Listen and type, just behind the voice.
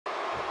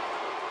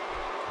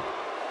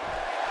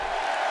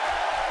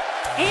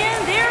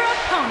And their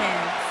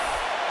opponents,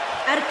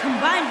 at a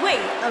combined weight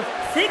of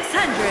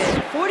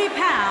 640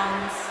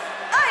 pounds,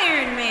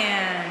 Iron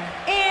Man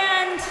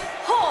and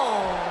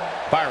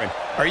Hulk. Byron,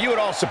 are you at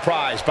all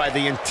surprised by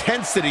the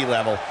intensity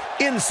level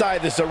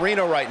inside this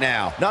arena right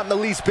now? Not in the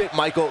least bit,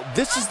 Michael.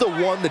 This is the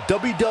one the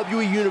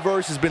WWE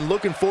Universe has been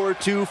looking forward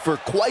to for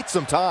quite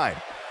some time.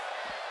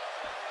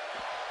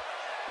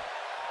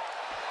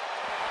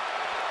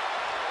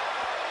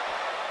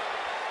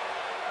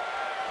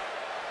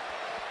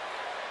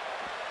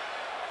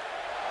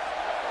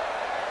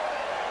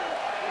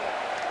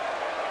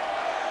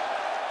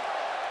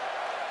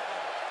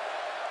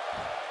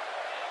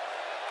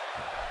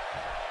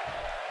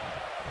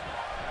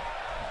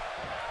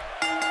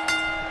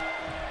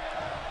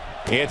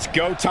 It's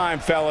go time,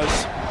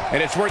 fellas.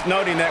 And it's worth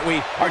noting that we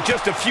are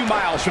just a few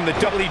miles from the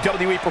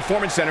WWE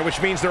Performance Center,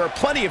 which means there are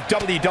plenty of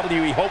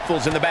WWE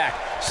hopefuls in the back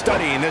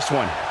studying this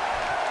one.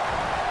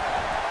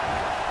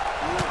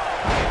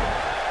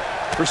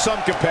 For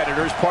some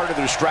competitors, part of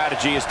their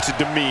strategy is to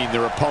demean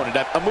their opponent.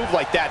 A move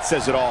like that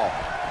says it all.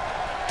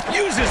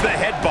 Uses the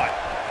headbutt.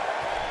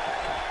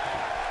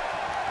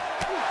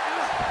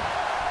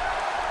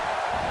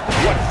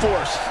 What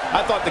force.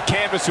 I thought the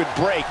canvas would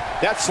break.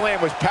 That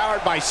slam was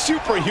powered by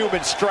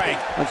superhuman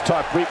strength. Let's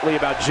talk briefly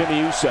about Jimmy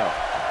Uso.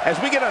 As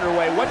we get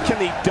underway, what can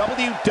the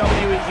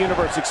WWE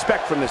Universe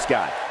expect from this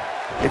guy?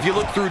 If you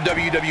look through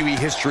WWE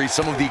history,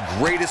 some of the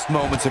greatest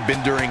moments have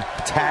been during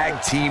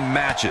tag team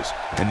matches,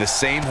 and the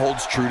same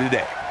holds true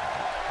today.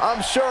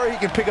 I'm sure he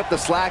can pick up the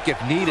slack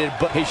if needed,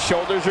 but his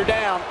shoulders are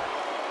down.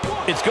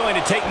 It's going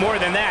to take more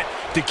than that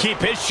to keep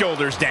his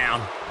shoulders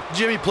down.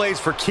 Jimmy plays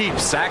for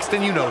keeps,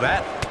 Saxton, you know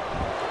that.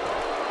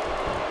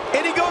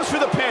 And he goes for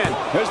the pin.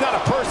 There's not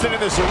a person in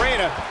this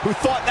arena who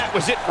thought that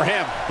was it for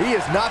him. He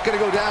is not going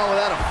to go down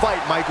without a fight,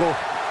 Michael.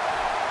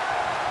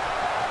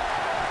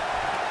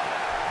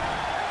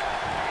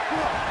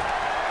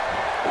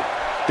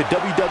 The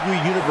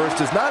WWE Universe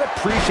does not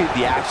appreciate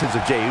the actions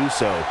of Jey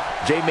Uso.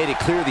 Jey made it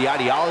clear the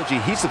ideology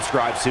he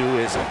subscribes to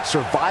is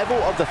survival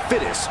of the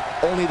fittest.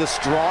 Only the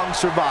strong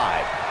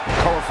survive. The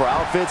colorful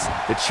outfits,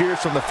 the cheers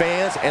from the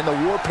fans, and the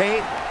war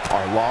paint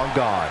are long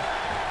gone.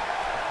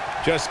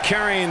 Just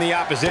carrying the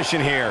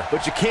opposition here.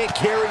 But you can't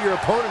carry your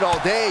opponent all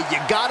day. You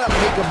gotta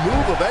make a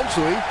move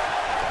eventually.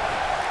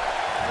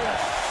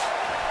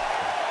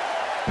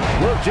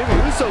 Look, Jimmy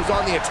Uso's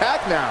on the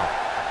attack now.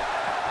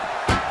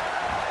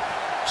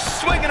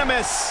 Swing and a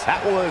miss.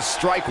 That was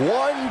strike 1,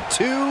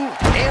 2,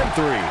 and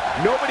 3.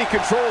 Nobody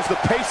controls the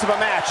pace of a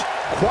match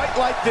quite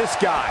like this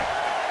guy.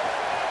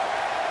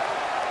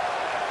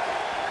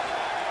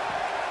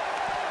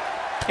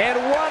 And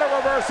what a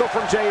reversal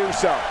from Jey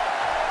Uso.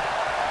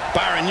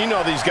 Byron, you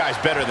know these guys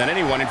better than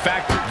anyone. In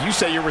fact, you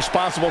say you're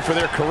responsible for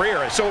their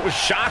career. So it was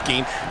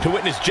shocking to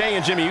witness Jey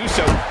and Jimmy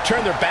Uso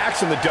turn their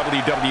backs on the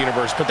WWE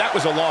Universe. But that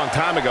was a long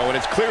time ago, and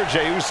it's clear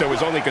Jey Uso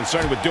is only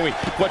concerned with doing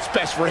what's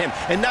best for him.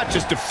 And not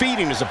just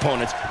defeating his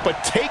opponents, but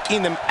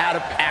taking them out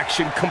of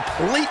action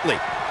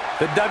completely.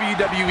 The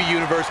WWE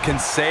Universe can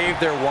save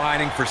their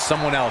whining for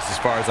someone else as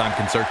far as I'm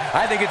concerned.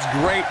 I think it's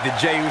great that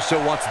Jey Uso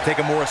wants to take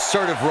a more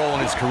assertive role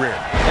in his career.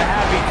 The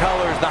happy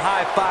colors, the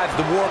high fives,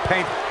 the war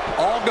paint,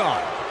 all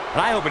gone. And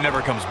I hope it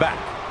never comes back.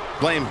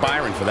 Blame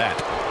Byron for that.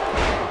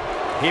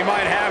 He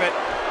might have it.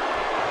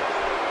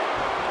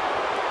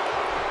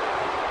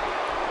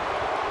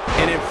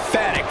 An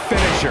emphatic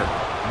finisher.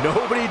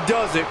 Nobody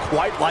does it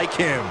quite like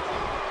him.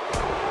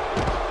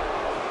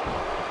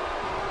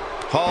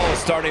 Hall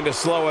starting to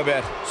slow a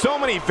bit. So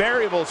many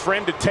variables for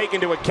him to take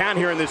into account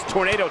here in this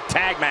tornado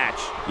tag match.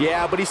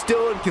 Yeah, but he's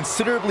still in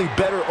considerably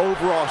better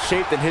overall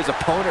shape than his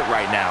opponent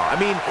right now. I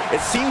mean,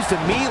 it seems to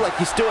me like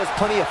he still has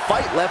plenty of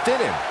fight left in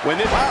him.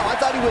 Wow, I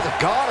thought he was a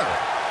goner.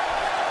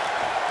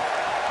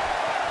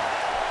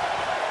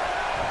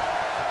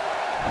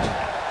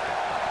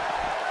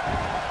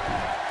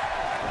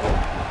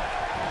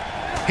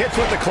 Hits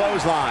with the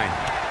clothesline.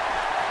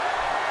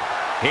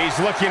 He's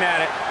looking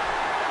at it.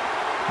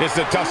 This is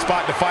a tough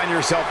spot to find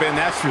yourself in,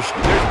 that's for sure.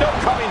 There's no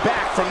coming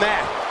back from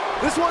that.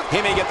 This one,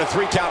 he may get the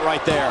 3 count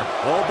right there.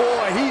 Oh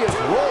boy, he is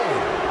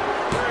rolling.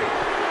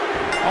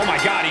 Oh my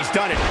God, he's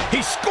done it.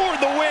 He scored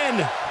the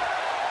win.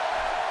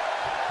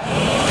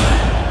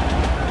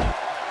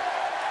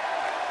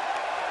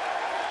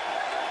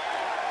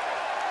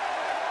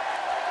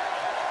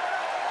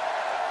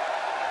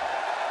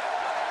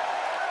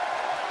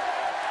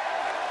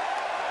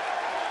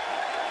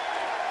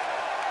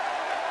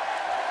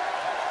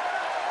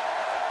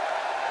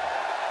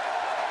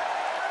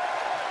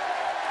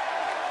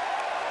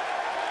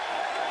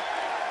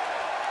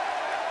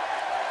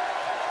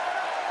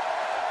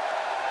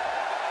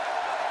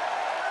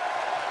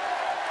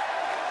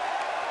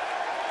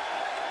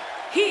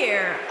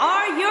 Here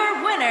are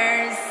your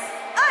winners,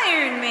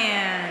 Iron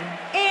Man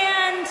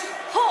and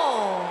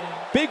Hulk.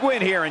 Big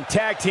win here in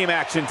tag team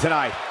action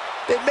tonight.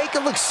 They make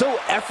it look so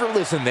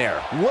effortless in there.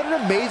 What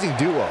an amazing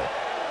duo.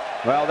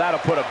 Well, that'll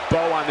put a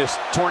bow on this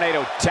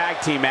tornado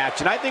tag team match,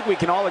 and I think we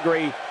can all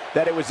agree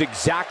that it was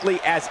exactly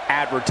as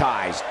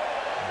advertised.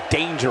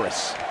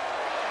 Dangerous.